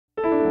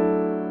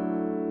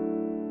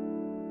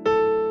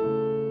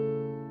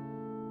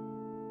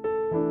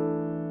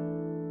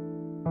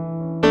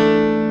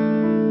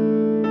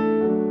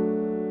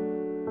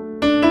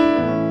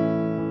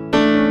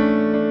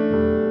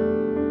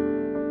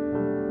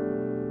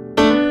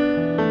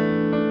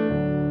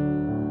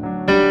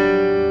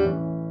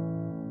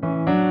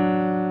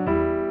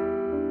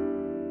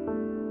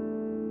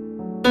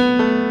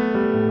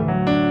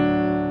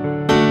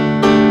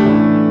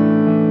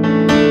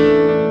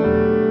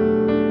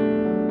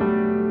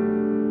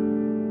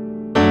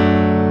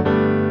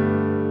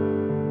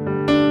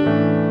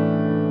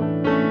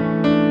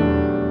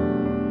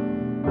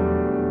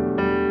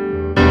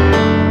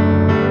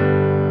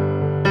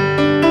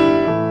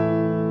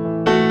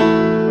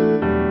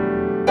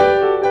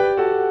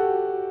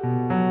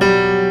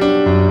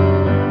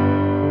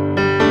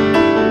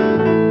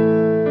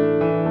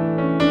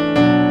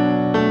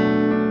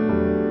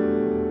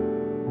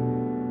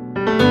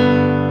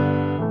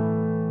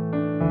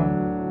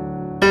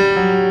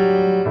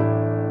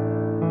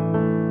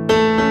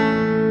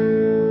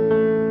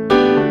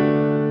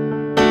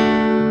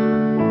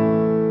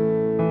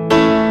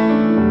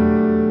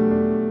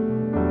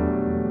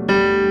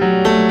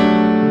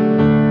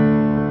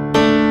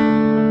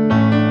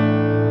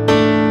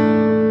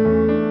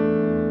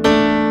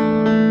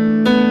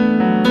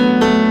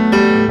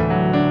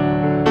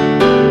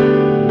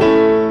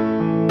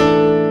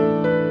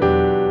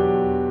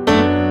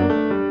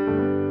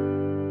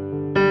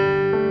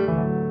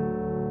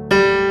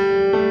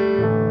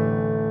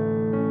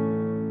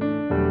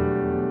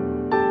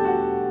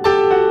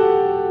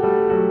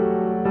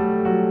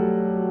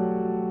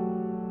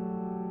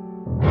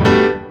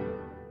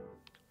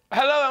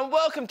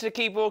welcome to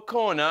Keyboard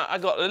Corner. I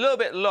got a little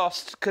bit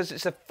lost because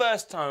it's the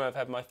first time I've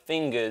had my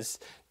fingers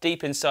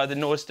deep inside the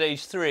Nord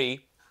Stage 3,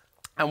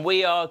 and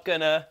we are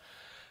gonna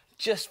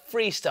just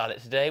freestyle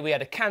it today. We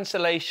had a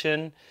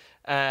cancellation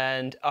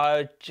and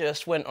I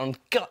just went on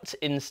gut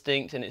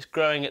instinct, and it's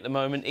growing at the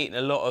moment, eating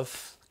a lot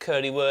of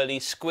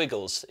curly-whirly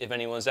squiggles. If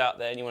anyone's out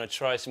there and you want to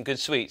try some good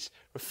sweets,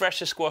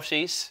 Refresher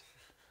Squashies,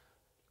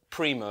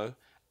 Primo,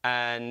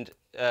 and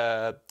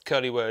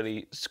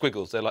curly-whirly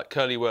squiggles. They're like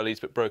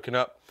curly-whirlies but broken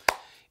up.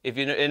 If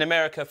you're in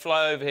America,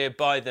 fly over here,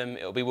 buy them,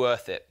 it'll be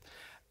worth it.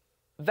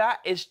 That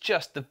is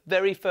just the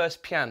very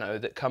first piano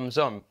that comes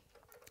on.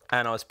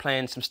 And I was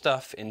playing some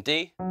stuff in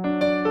D.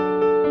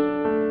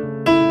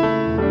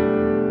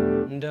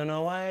 Don't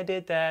know why I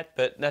did that,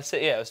 but that's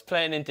it, yeah, I was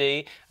playing in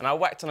D, and I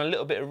whacked on a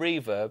little bit of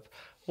reverb.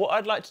 What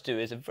I'd like to do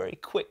is a very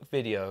quick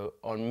video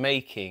on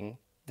making,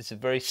 this is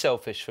very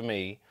selfish for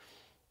me,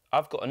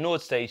 I've got a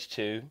Nord Stage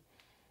 2,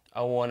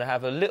 I want to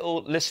have a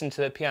little listen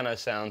to the piano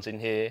sounds in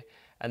here,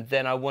 and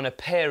then I want to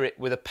pair it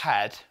with a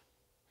pad,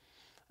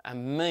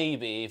 and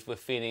maybe, if we're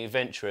feeling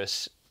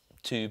adventurous,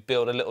 to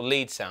build a little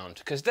lead sound,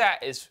 because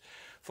that is,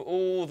 for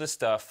all the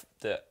stuff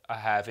that I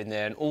have in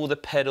there, and all the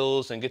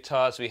pedals and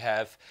guitars we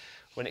have,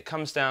 when it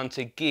comes down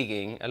to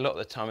gigging, a lot of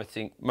the time I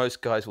think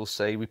most guys will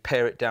say we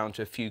pare it down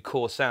to a few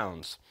core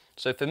sounds.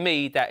 So for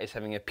me, that is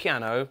having a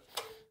piano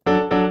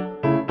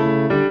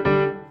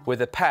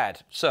with a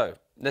pad. So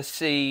let's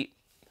see,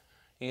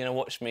 you're gonna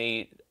watch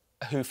me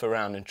hoof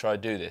around and try to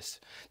do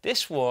this.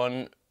 This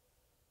one,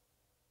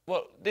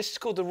 well, this is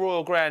called the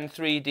Royal Grand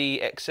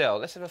 3D XL.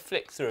 Let's have a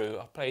flick through.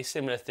 I'll play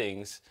similar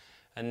things,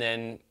 and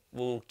then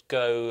we'll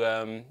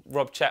go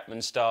Rob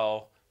Chapman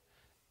style.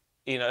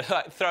 You know,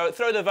 like throw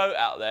the vote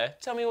out there.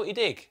 Tell me what you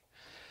dig.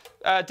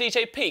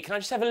 DJ Pete, can I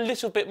just have a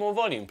little bit more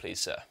volume, please,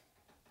 sir?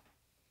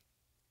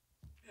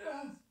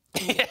 Yes.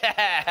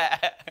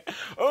 Yeah.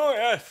 Oh,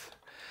 yes.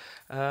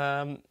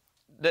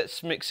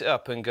 Let's mix it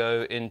up and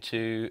go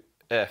into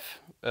F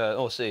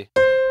or C.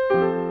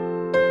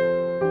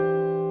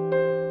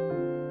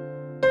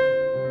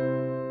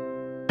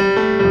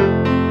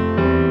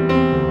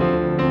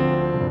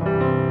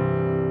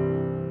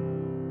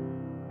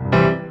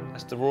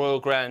 The Royal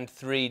Grand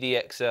 3D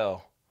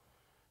XL.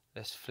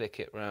 Let's flick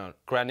it round.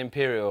 Grand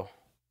Imperial.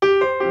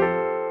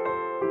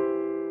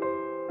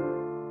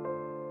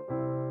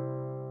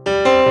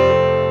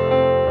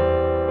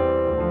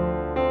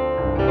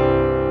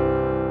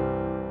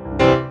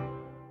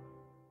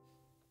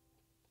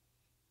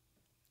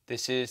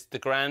 This is the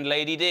Grand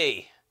Lady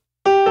D.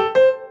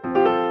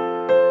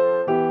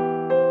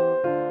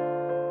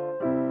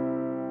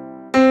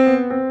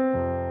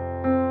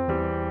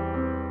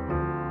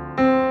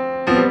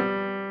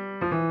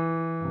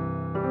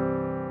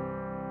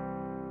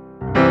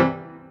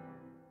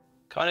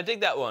 Kind of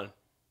dig that one.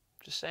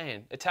 Just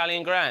saying.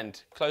 Italian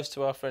Grand, close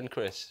to our friend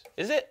Chris.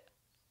 Is it?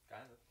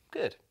 Kind of.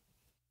 Good.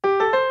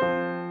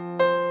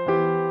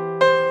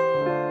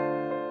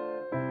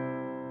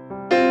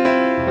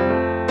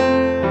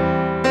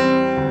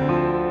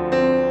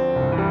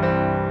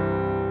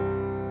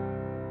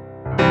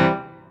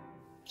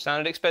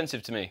 Sounded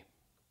expensive to me.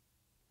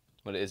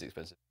 Well, it is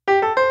expensive.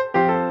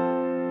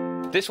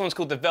 This one's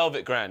called the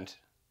Velvet Grand.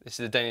 This is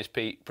the Danish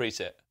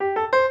preset.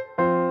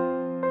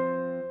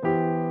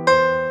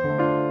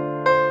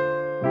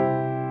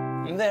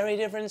 Very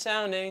different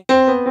sounding.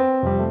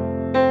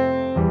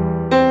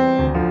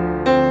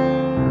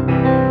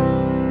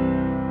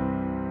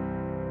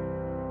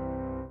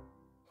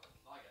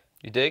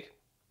 You dig?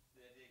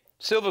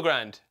 Silver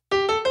Grand.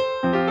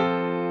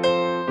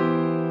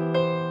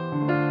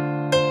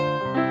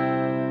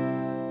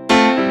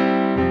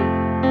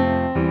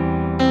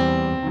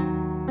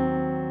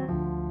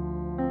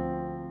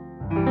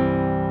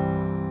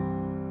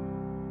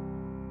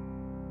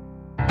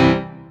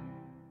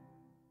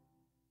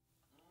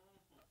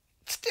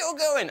 Still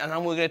going, and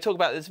we're going to talk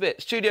about this a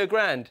bit. Studio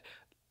Grand,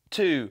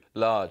 Too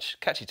Large.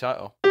 Catchy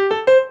title.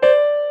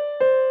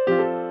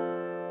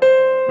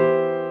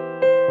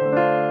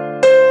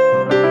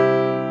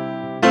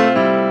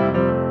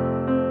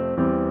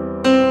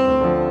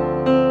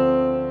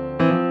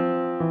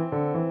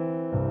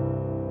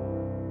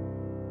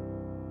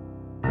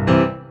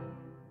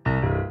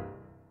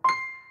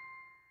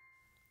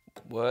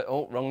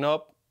 Oh, wrong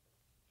knob.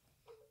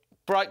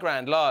 Bright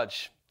Grand,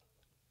 Large.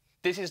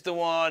 This is the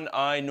one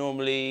I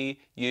normally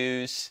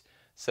use,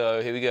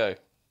 so here we go.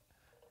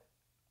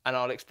 And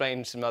I'll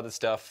explain some other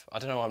stuff. I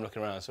don't know why I'm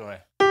looking around, sorry.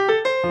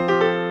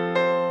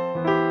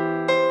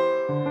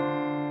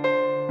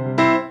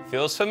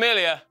 Feels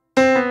familiar.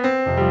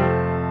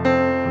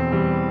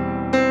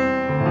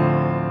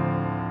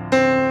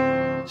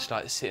 Just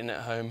like sitting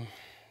at home,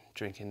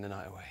 drinking the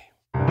night away.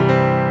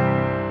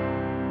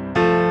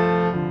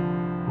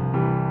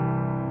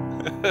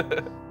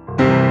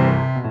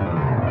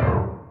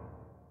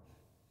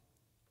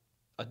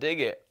 I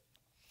dig it.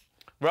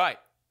 Right,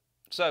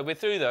 so we're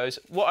through those.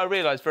 What I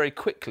realised very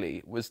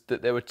quickly was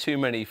that there were too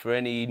many for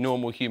any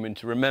normal human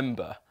to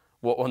remember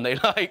what one they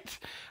liked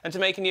and to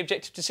make any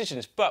objective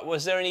decisions. But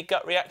was there any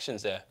gut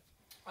reactions there?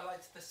 I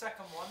liked the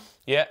second one.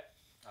 Yeah.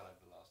 I like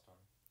the last one.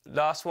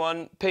 Last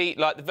one, Pete,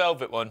 like the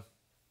Velvet one.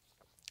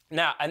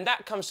 Now, and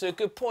that comes to a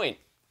good point.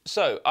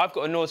 So, I've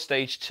got a Nord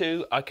Stage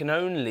 2. I can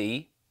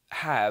only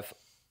have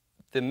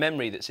the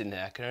memory that's in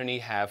there. I can only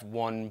have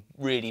one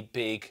really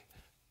big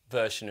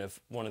version of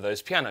one of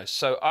those pianos.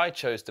 So, I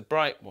chose the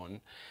bright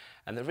one.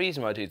 And the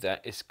reason why I do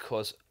that is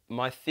because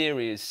my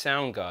theory is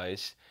sound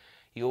guys,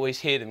 you always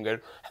hear them go,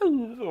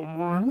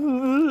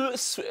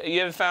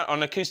 you ever found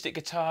on acoustic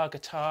guitar,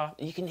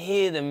 you can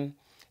hear them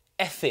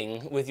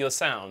effing with your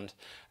sound.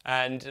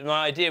 And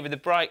my idea with the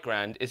bright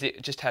grand is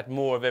it just had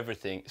more of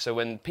everything. So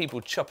when people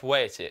chop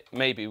away at it,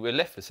 maybe we're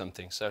left with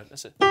something. So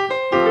that's it.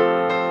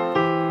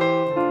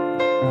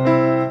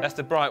 That's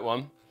the bright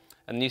one.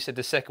 And you said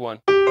the second one.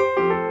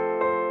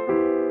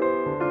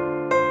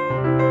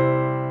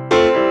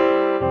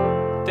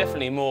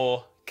 Definitely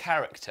more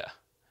character.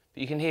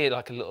 But you can hear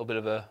like a little bit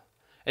of a...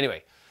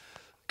 Anyway,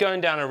 going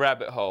down a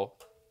rabbit hole.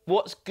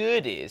 What's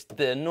good is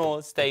the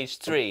Nord Stage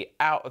 3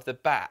 out of the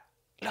bat.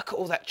 Look at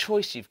all that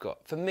choice you've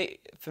got. For me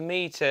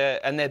to,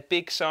 and they're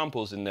big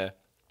samples in there.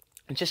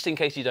 And just in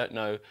case you don't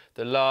know,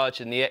 the large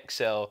and the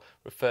XL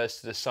refers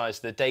to the size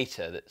of the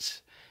data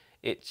that's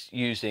it's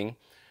using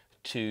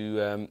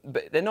to,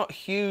 but they're not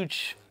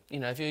huge. You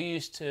know, if you're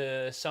used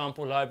to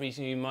sample libraries,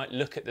 you might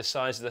look at the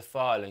size of the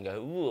file and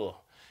go, ooh,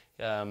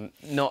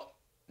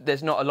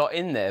 there's not a lot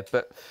in there.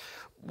 But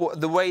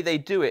the way they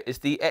do it is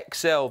the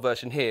XL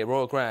version here,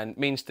 Royal Grand,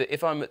 means that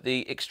if I'm at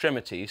the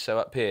extremity, so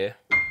up here,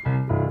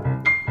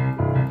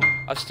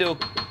 I've still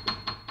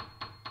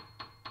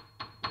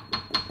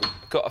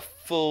got a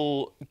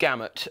full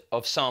gamut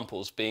of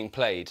samples being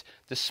played.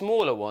 The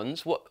smaller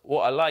ones, what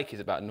I like is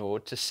about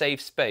Nord, to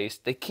save space,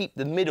 they keep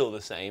the middle the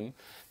same,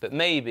 but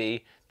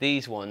maybe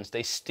these ones,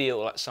 they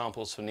steal like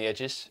samples from the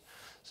edges.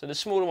 So the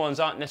smaller ones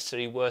aren't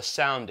necessarily worse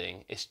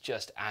sounding, it's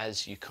just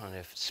as you kind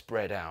of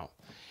spread out.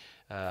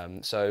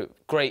 So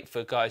great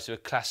for guys who are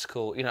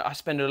classical. You know, I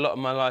spend a lot of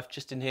my life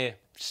just in here,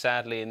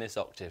 sadly in this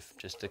octave,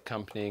 just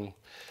accompanying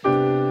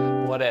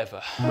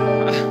whatever.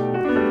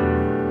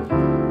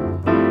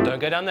 Don't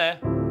go down there.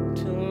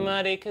 Too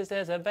muddy because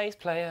there's a bass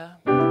player.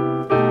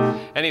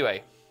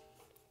 Anyway,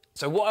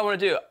 so what I want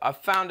to do, I've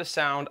found a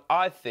sound,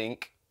 I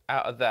think,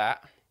 out of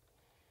that.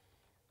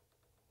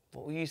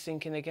 What were you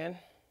thinking again?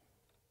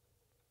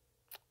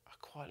 I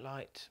quite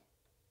liked.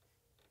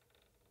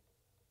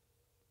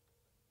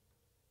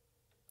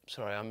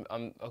 Sorry,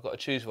 I've got to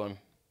choose one.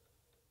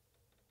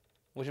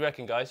 What do you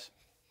reckon, guys?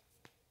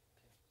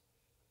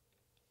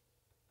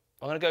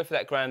 I'm going to go for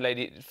that Grand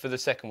Lady for the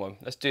second one.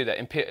 Let's do that,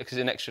 because it's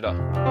an extra dot.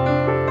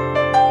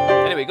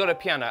 Anyway, got a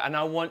piano, and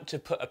I want to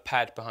put a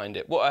pad behind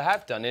it. What I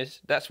have done is,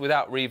 that's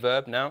without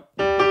reverb now.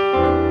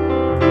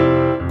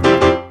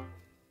 A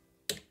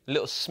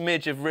little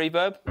smidge of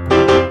reverb.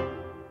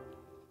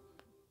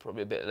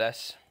 Probably a bit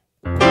less.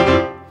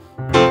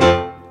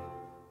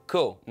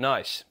 Cool,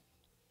 nice.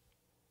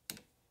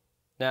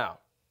 Now,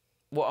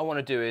 what I want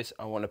to do is,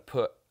 I want to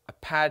put a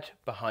pad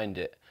behind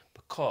it,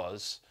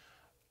 because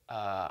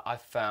I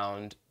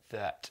found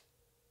that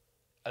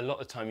a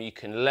lot of the time you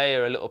can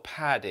layer a little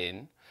pad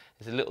in,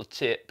 there's a little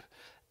tip,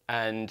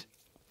 and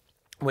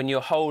when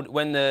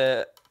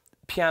the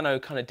piano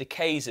kind of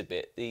decays a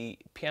bit, the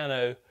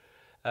piano,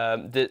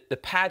 the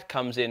pad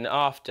comes in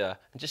after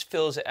and just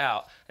fills it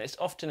out, and it's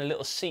often a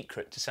little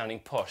secret to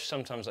sounding posh.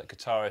 Sometimes like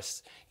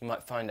guitarists, you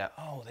might find out,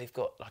 oh, they've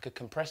got like a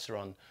compressor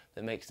on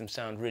that makes them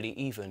sound really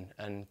even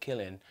and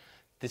killing.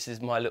 This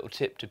is my little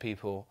tip to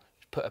people.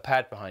 Put a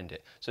pad behind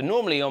it. So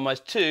normally on my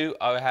 2,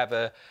 I have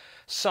a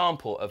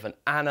sample of an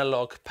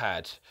analog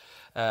pad.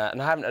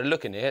 And I haven't had a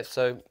look in it,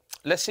 so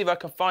let's see if I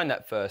can find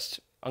that first.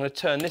 I'm going to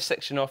turn this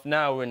section off.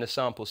 Now we're in the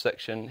sample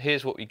section.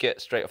 Here's what we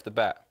get straight off the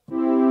bat.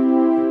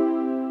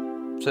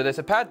 So there's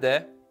a pad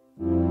there.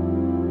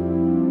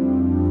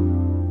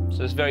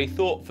 So it's very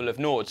thoughtful of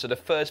Nord. So the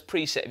first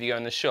preset, if you go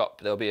in the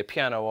shop, there'll be a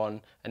piano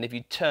on, and if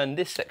you turn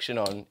this section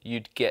on,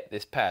 you'd get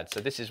this pad. So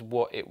this is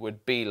what it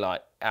would be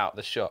like out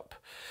the shop.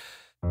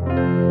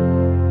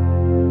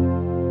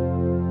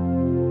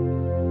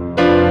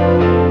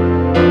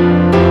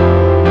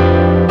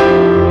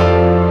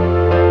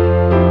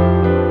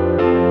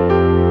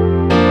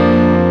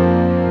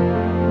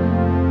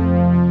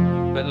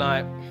 But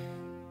like,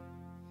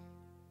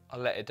 I'll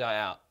let it die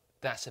out.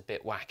 That's a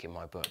bit whack in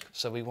my book.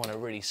 So we want a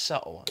really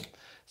subtle one.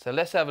 So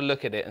let's have a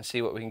look at it and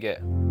see what we can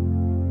get.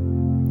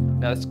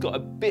 Now it's got a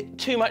bit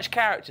too much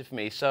character for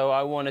me, so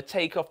I want to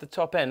take off the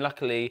top end.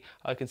 Luckily,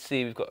 I can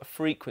see we've got a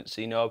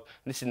frequency knob.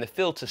 This is in the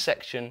filter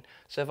section.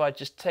 So if I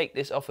just take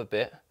this off a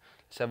bit,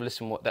 let's have a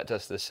listen what that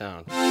does to the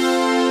sound.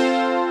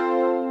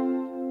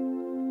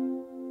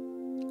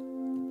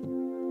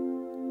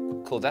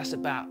 Cool, that's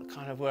about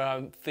kind of where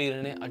I'm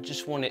feeling it. I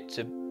just want it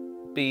to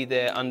be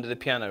there under the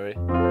piano, really.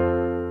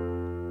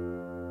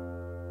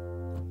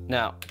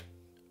 Now,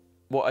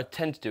 what I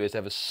tend to do is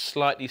have a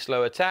slightly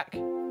slow attack.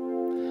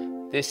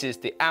 This is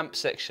the amp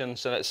section,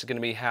 so that's going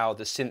to be how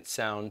the synth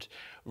sound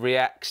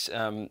reacts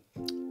after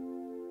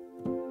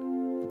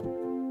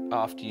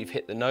you've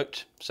hit the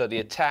note. So the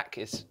attack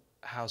is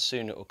how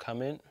soon it will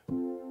come in.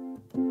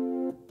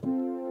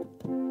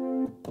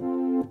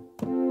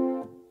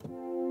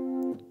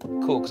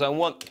 Cool, because I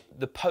want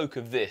the poke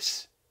of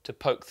this to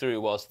poke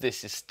through whilst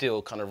this is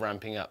still kind of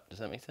ramping up. Does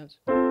that make sense?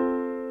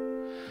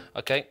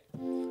 Okay,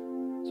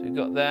 so we've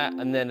got that,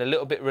 and then a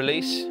little bit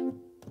release,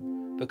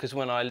 because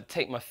when I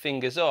take my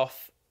fingers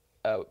off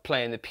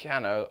playing the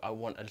piano, I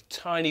want a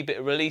tiny bit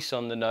of release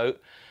on the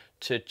note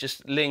to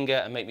just linger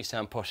and make me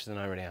sound posher than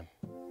I really am.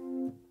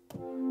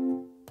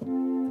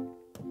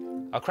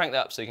 I'll crank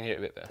that up so you can hear it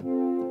a bit better.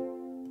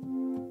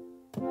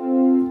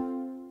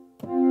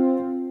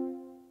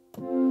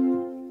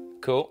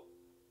 Cool.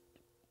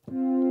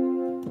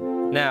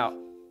 Now,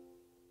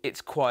 it's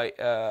quite,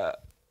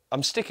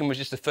 I'm sticking with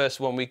just the first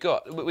one we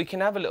got. But we can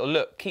have a little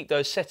look, keep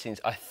those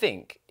settings. I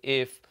think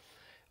if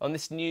on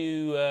this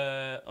new,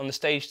 on the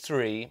stage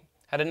 3,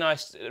 had a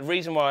nice,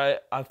 reason why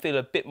I feel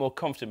a bit more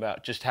confident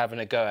about just having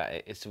a go at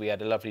it is we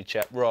had a lovely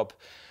chap, Rob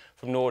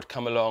from Nord,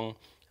 come along,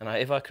 and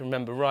if I can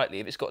remember rightly,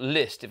 if it's got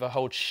list, if I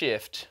hold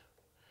shift,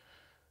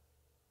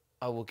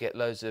 I will get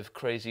loads of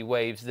crazy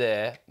waves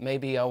there.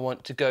 Maybe I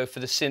want to go for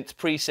the synth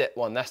preset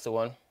one, that's the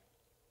one.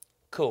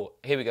 Cool,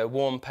 here we go,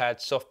 warm pad,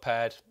 soft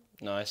pad,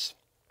 nice.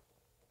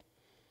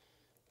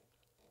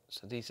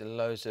 So these are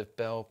loads of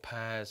bell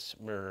pads.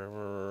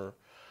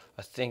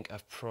 I think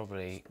I've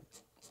probably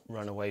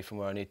run away from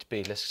where I need to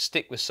be. Let's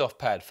stick with soft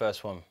pad,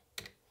 first one.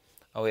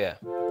 Oh yeah.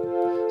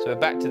 So we're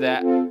back to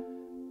that.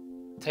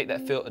 Take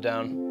that filter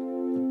down.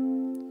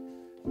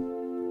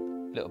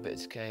 Little bit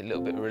of decay,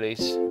 little bit of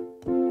release.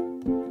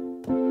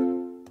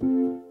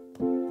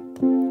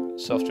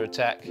 Softer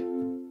attack.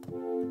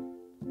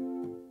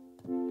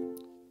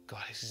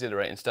 God, it's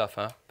exhilarating stuff,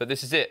 huh? But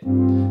this is it.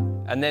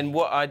 And then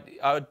what I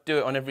would do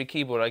it on every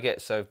keyboard I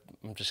get, so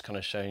I'm just kind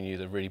of showing you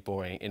the really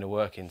boring inner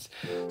workings.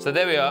 So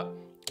there we are.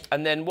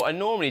 And then what I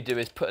normally do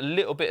is put a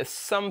little bit of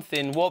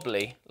something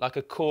wobbly, like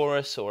a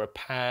chorus or a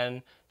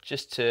pan,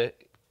 just to...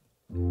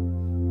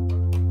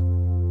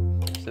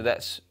 So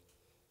that's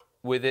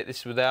with it,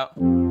 this is without.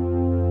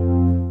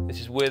 This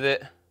is with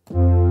it.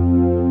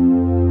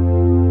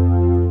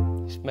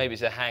 Maybe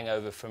it's a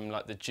hangover from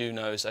like the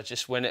Junos. I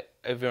just,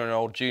 if you're an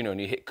old Juno and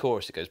you hit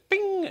chorus, it goes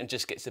bing and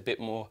just gets a bit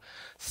more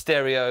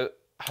stereo.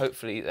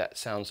 Hopefully that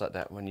sounds like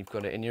that when you've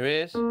got it in your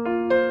ears.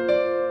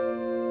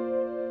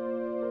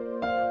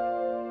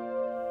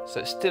 So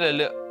it's still a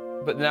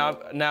little, but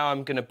now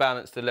I'm going to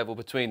balance the level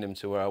between them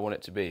to where I want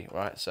it to be,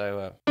 right?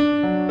 So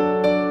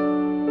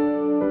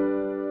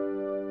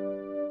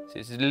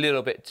it's a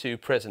little bit too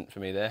present for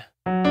me there.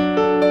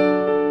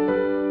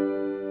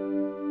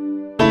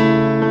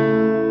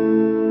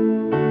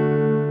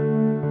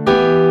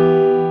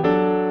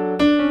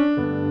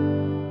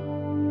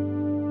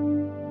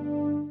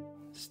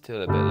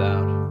 Still a bit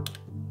loud.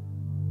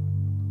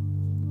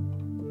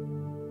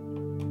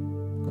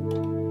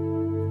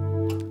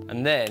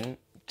 And then,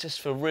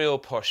 just for real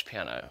posh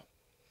piano,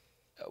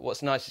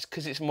 what's nice is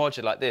because it's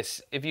modular like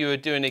this, if you were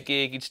doing a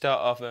gig, you'd start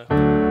off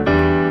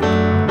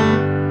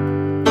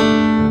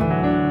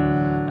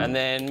and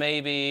then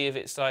maybe if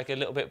it's like a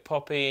little bit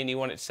poppy and you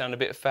want it to sound a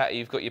bit fatty,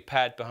 you've got your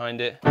pad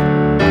behind it.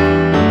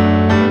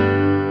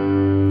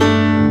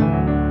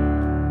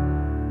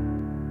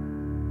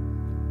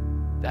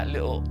 That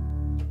little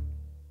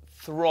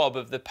throb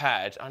of the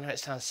pad, I know it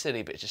sounds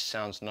silly, but it just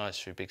sounds nice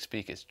through big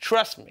speakers.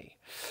 Trust me.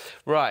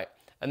 Right,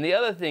 and the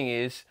other thing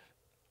is,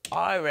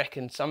 I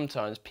reckon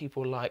sometimes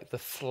people like the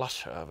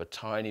flutter of a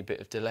tiny bit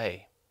of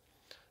delay.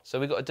 So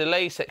we've got a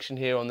delay section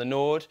here on the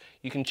Nord.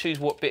 You can choose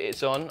what bit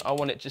it's on. I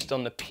want it just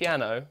on the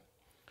piano,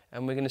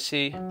 and we're going to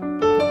see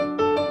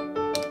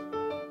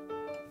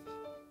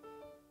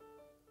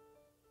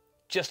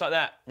just like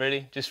that,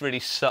 really, just really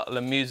subtle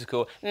and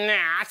musical.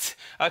 Nat.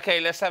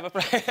 Okay, let's have a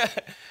play.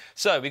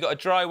 So we got a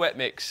dry wet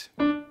mix.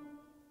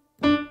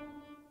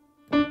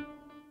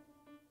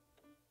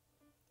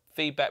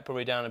 Feedback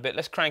probably down a bit.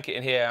 Let's crank it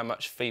in here. How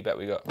much feedback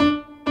we got?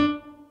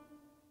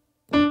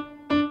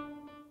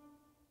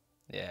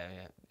 Yeah.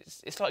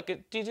 It's like, do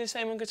you do the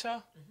same on guitar?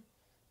 Mm-hmm.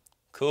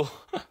 Cool.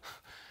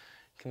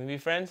 Can we be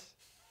friends?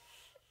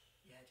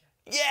 Yeah,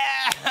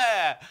 Jack.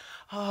 Yeah!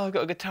 Oh, I've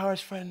got a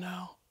guitarist friend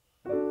now.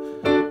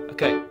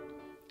 Okay,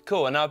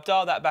 cool. And now I've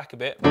dialed that back a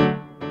bit.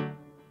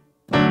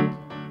 And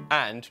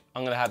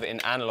I'm going to have it in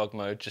analog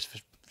mode just for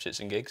shits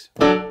and gigs.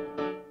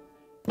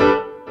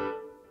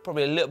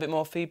 Probably a little bit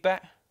more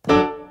feedback.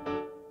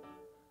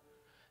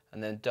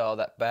 And then dial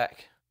that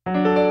back.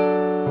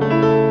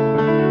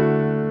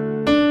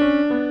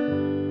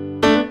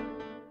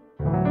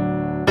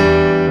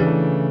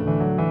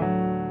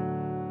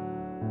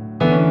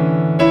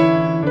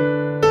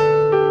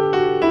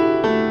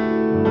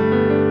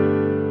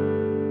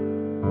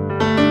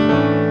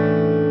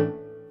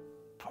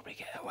 Probably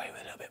get away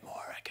with a little bit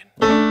more, I reckon.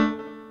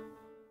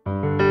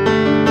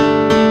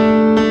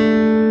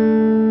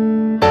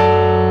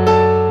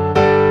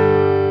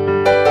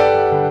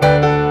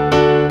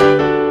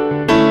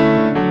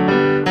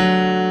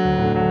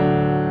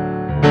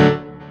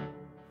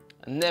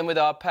 And then with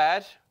our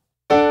pad,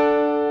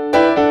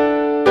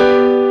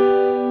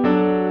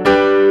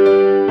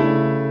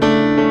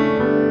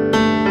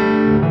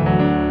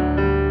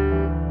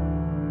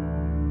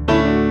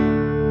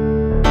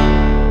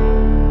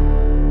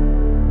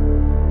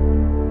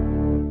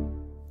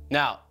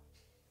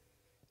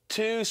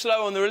 too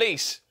slow on the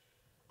release.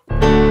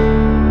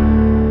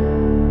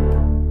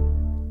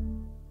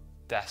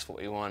 That's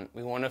what we want.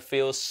 We want to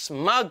feel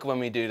smug when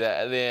we do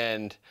that at the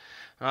end.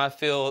 I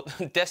feel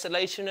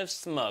desolation of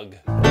smug.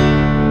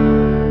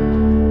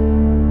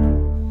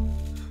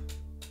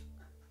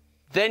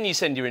 Then you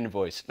send your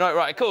invoice.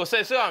 Right, cool, so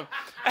it's on.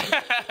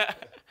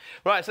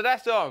 Right, so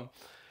that's on.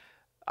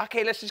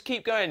 Okay, let's just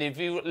keep going in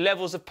view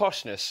levels of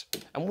poshness.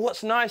 And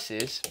what's nice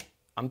is,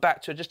 I'm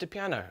back to just a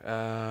piano.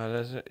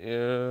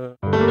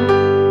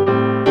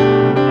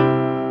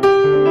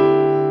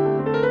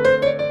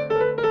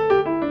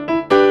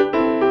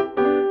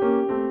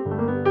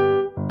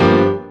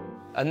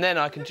 And then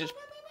I can just,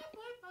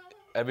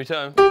 every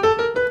time.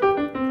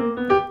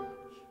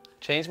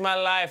 Changed my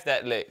life,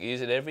 that lick.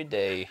 Use it every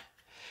day.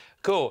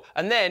 Cool.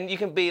 And then you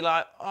can be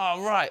like,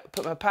 oh, right,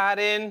 put my pad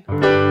in.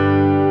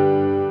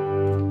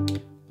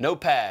 No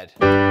pad.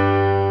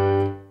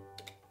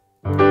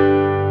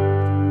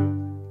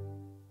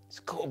 It's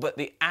cool, but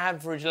the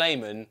average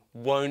layman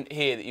won't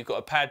hear that you've got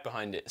a pad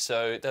behind it.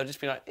 So they'll just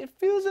be like, it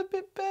feels a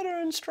bit better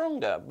and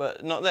stronger,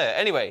 but not there.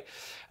 Anyway,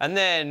 and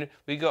then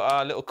we got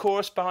our little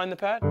chorus behind the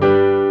pad,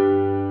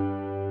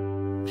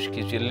 which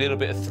gives you a little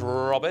bit of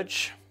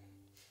throbbage.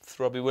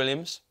 Throbby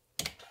Williams.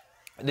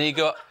 And then you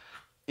got,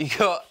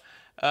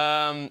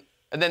 and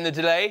then the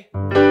delay,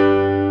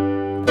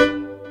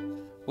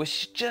 which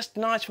is just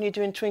nice when you're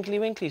doing twinkly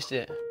winkly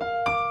stick.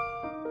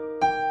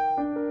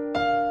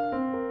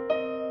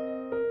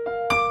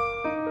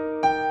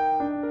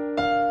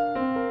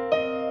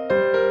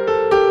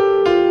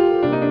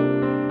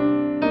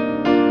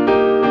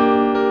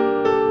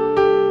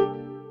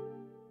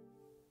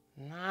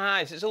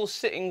 Nice, it's all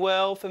sitting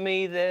well for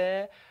me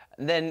there.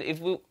 And then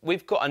if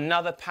we've got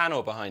another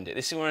panel behind it.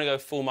 This is when I go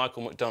full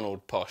Michael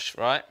McDonald posh,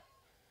 right?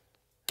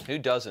 Who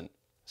doesn't?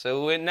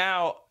 So we're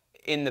now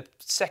in the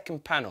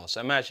second panel.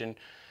 So imagine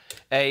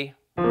here,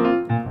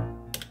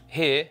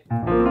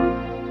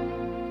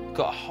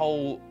 got a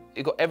whole,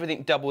 you've got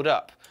everything doubled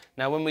up.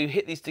 Now when we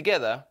hit these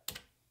together,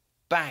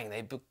 bang,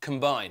 they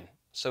combine.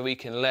 So we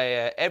can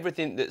layer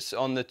everything that's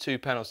on the two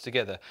panels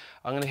together.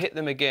 I'm going to hit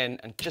them again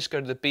and just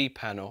go to the B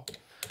panel.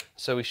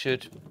 So we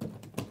should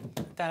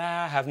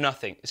have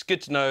nothing. It's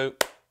good to know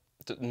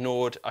that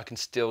Nord, I can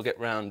still get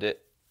round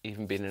it,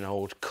 even being an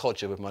old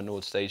codger with my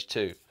Nord Stage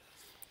 2.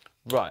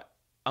 Right,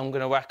 I'm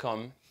going to whack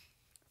on.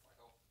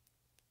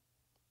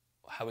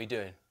 How are we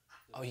doing?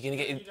 Oh, you're going to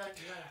get in. You don't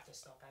have to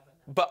stop, haven't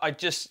you? But I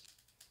just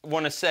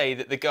want to say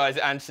that the guys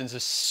at Andertons are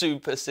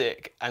super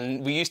sick,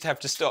 and we used to have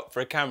to stop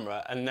for a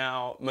camera, and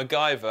now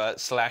MacGyver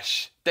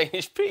 /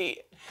 Danish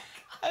Pete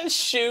has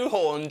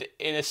shoehorned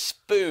in a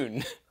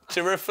spoon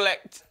to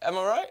reflect. Am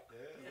I right?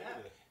 Yeah.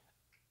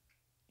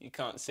 You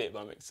can't see it,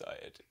 but I'm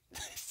excited.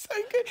 It's so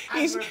good.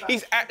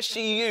 He's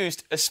actually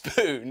used a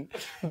spoon,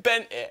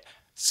 bent it,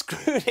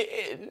 screwed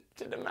it in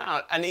to the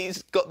mount, and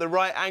he's got the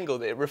right angle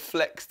that it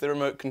reflects the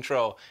remote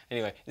control.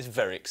 Anyway, it's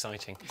very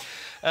exciting.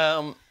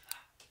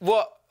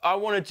 What I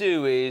want to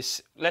do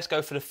is, let's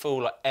go for the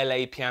full like,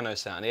 LA piano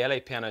sound. The LA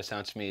piano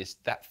sound to me is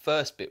that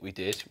first bit we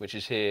did, which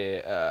is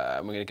here,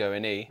 and we're going to go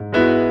in E.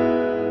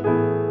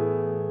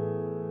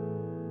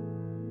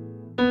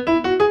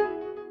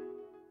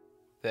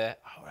 There.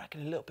 Oh, I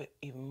reckon a little bit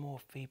even more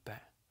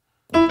feedback.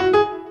 Yeah.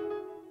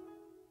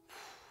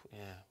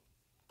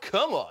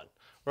 Come on.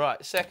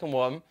 Right, second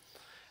one.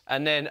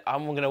 And then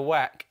I'm going to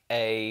whack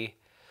a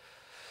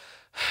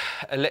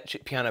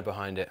electric piano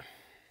behind it.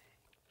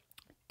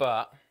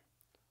 But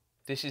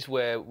this is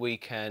where we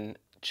can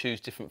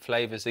choose different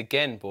flavours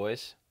again,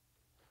 boys.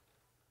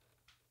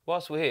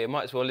 Whilst we're here,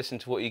 might as well listen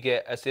to what you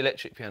get as the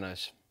electric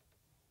pianos.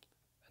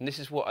 And this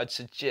is what I'd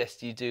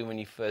suggest you do when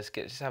you first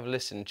get it. Just have a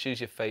listen, choose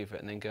your favourite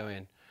and then go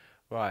in.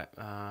 Right.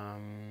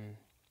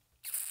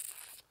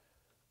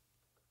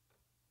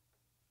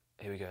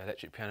 Here we go,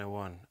 electric piano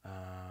 1.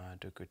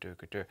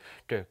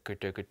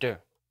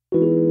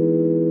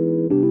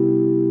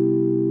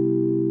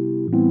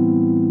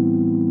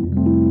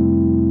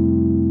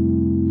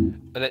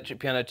 Electric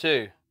piano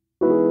 2.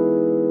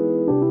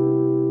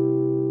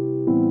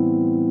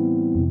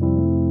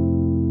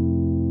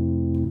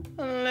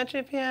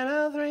 Electric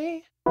piano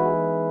 3.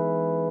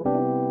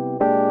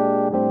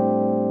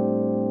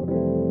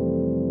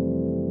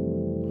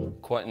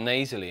 Quite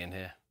nasally in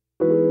here.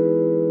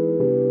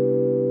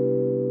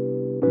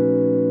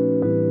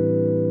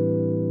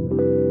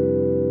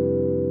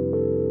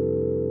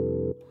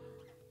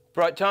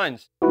 Bright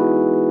Tines.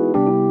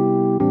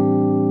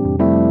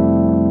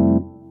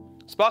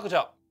 Sparkle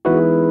Top.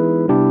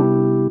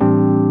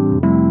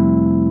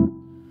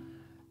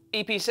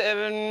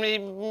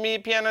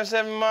 EP7, Piano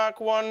 7 Mark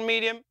 1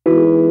 medium.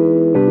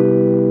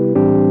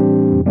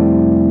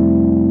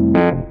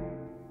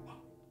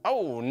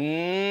 Oh,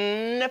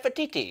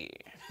 Nefertiti.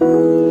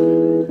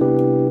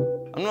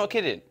 I'm not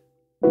kidding.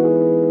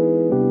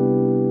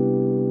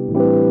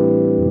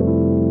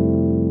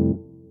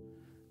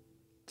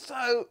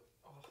 So,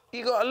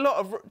 you got a lot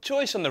of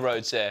choice on the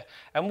roads there.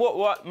 And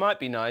what might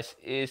be nice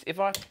is if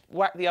I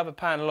whack the other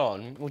panel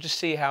on, we'll just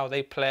see how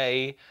they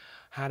play,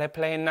 how they're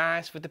playing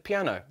nice with the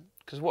piano.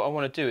 because what I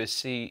want to do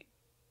is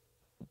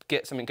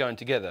get something going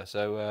together.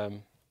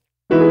 So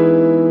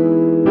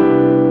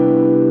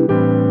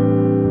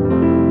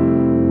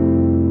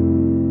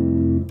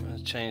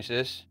let's change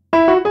this.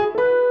 I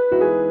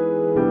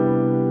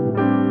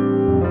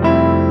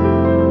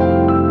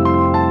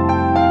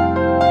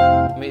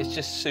mean, it's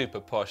just super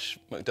posh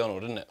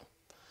McDonald, isn't it?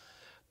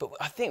 But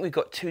I think we've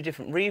got two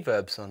different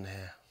reverbs on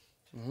here.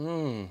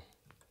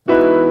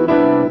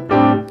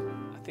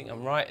 I think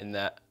I'm right in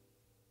that.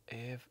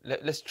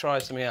 Let's try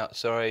something out.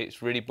 Sorry,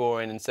 it's really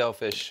boring and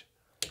selfish.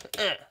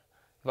 If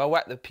I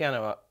whack the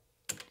piano up,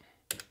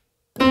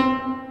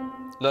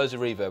 loads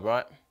of reverb,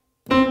 right?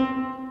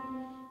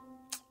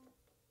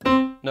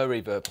 No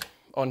reverb.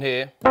 On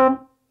here,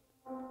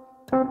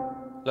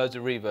 loads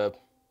of reverb.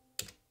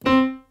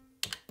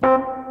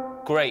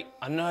 Great.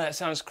 I know that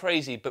sounds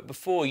crazy, but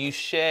before you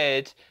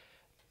shared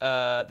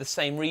the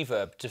same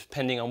reverb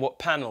depending on what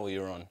panel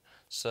you're on.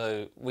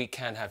 So we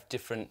can have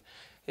different...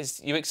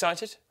 You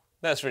excited?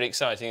 That's really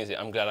exciting, isn't it?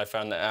 I'm glad I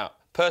found that out.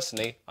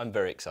 Personally, I'm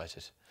very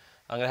excited.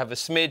 I'm going to have a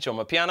smidge on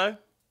my piano.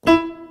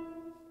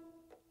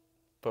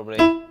 Probably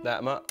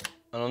that much.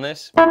 And on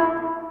this,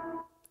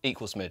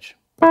 equal smidge.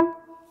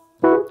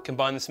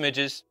 Combine the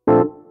smidges.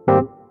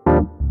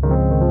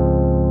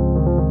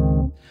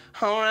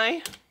 All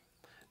right.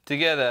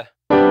 Together.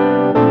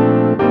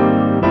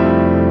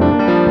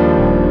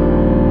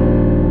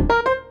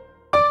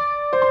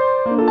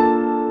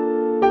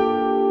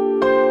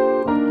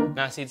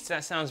 Now see,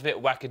 that sounds a bit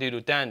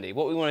wackadoodle dandy.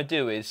 What we want to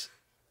do is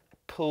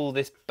pull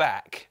this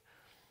back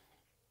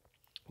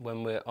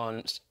when we're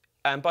on...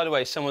 And by the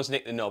way, someone's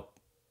nicked the knob.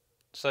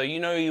 So you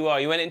know who you are.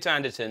 You went into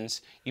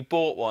Andertons, you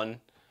bought one,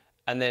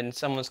 and then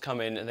someone's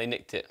come in and they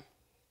nicked it.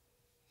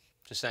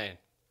 Just saying.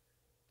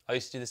 I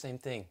used to do the same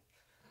thing.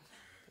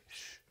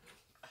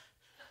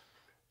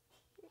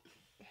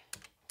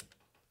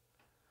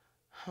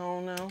 Oh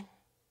no.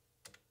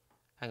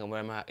 Hang on, where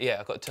am I at? Yeah,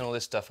 I've got to turn all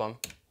this stuff on.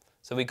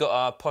 So we got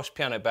our posh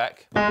piano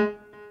back. There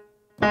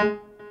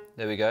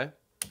we go.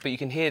 But you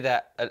can hear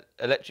that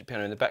electric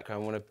piano in the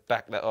background. I want to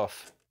back that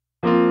off.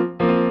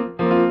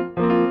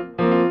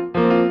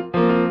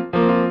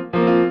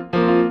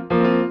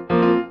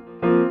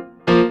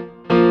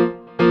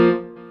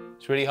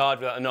 It's really hard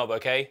without a knob,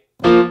 okay?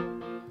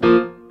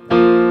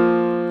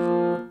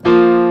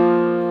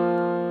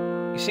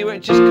 You see where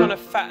it just kind of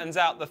fattens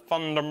out the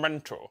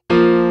fundamental?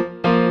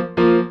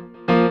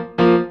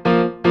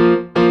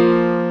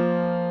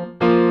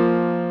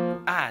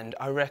 And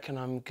I reckon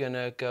I'm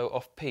gonna go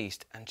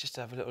off-piste and just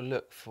have a little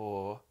look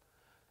for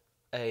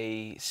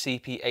a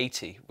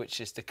CP80,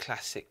 which is the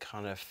classic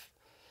kind of...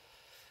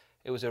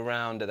 It was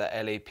around at that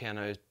LA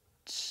piano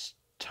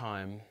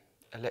time.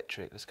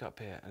 Electric, let's go up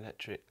here.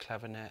 Electric,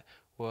 clavinet,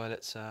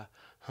 Wurlitzer,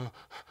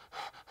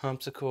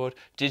 harpsichord,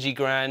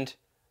 digigrand.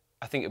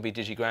 I think it'd be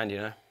digigrand, you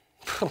know.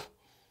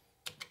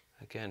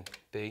 Again,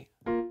 B.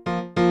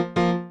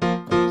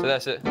 So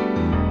that's it.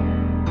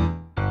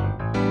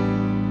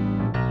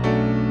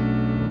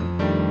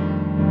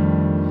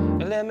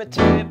 Let me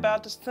tell you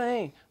about this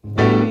thing,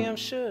 baby, I'm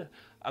sure.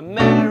 I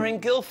met her in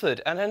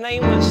Guildford and her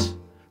name was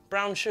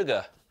Brown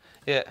Sugar.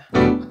 Yeah.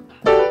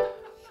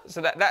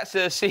 So that's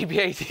a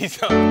CB80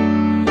 song.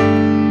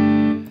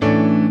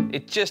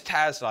 It just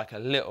has like a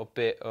little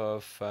bit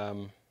of,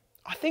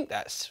 I think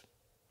that's,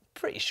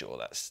 pretty sure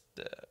that's,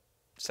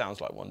 sounds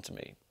like one to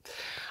me.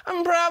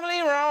 I'm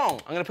probably wrong.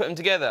 I'm gonna put them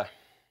together.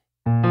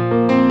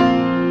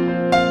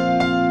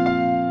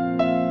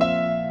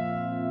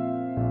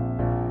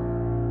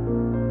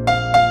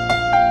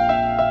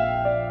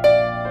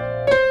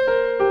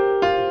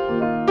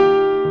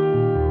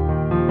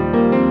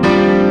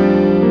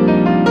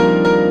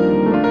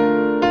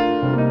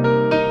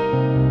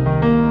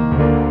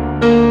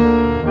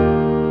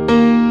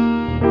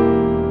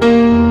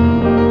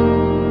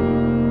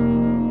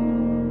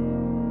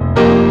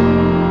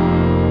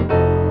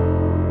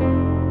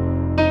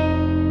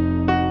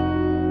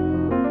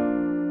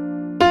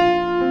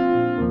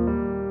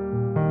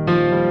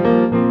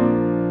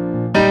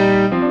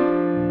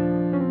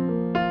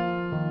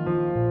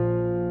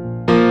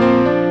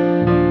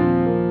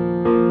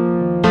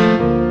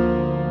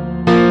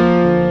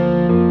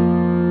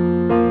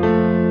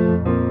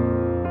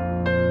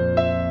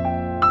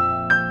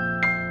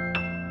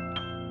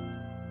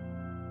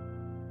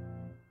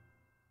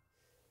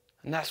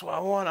 And that's what I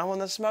want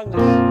the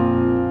smugness.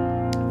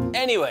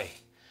 Anyway,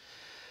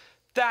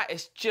 that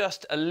is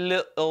just a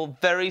little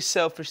very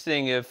selfish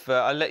thing of,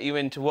 I let you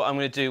into what I'm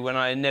going to do when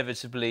I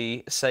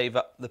inevitably save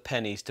up the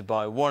pennies to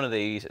buy one of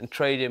these and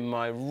trade in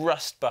my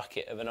rust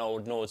bucket of an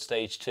old Nord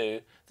Stage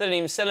 2. They don't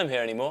even sell them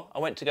here anymore. I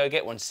went to go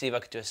get one to see if I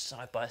could do a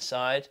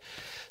side-by-side.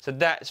 So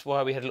that's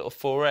why we had a little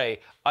foray.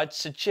 I'd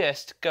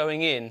suggest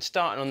going in,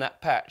 starting on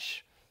that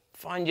patch,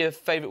 find your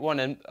favourite one,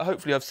 and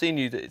hopefully I've seen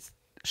you that it's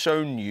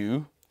shown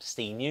you.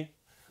 Seen you?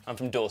 I'm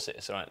from Dorset,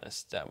 it's alright,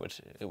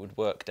 it would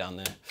work down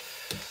there.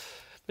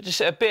 but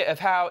just a bit of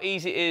how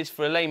easy it is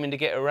for a layman to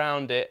get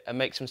around it and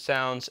make some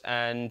sounds.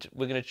 And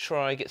we're going to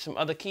try get some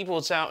other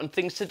keyboards out and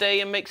things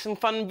today and make some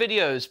fun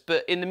videos.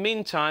 But in the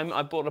meantime,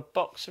 I bought a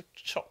box of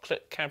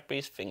chocolate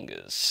Cadbury's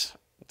fingers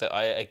that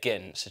I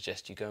again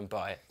suggest you go and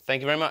buy.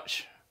 Thank you very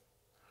much.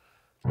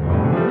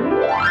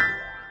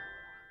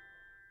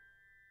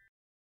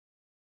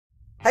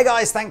 Hey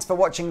guys, thanks for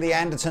watching the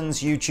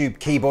Andertons YouTube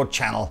keyboard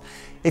channel.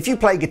 If you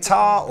play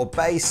guitar or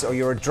bass, or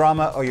you're a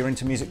drummer, or you're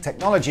into music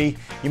technology,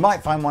 you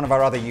might find one of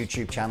our other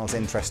YouTube channels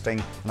interesting,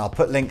 and I'll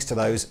put links to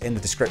those in the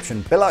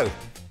description below.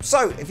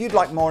 So if you'd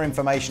like more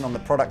information on the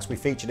products we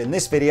featured in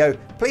this video,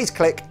 please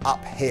click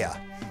up here.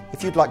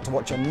 If you'd like to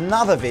watch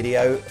another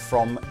video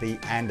from the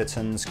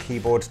Andertons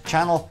keyboard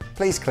channel,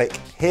 please click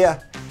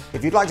here.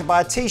 If you'd like to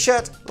buy a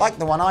t-shirt like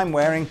the one I'm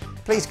wearing,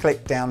 please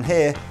click down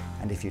here.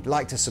 And if you'd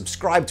like to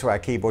subscribe to our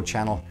keyboard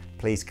channel,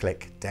 please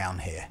click down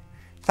here.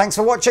 Thanks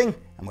for watching,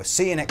 and we'll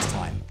see you next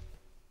time.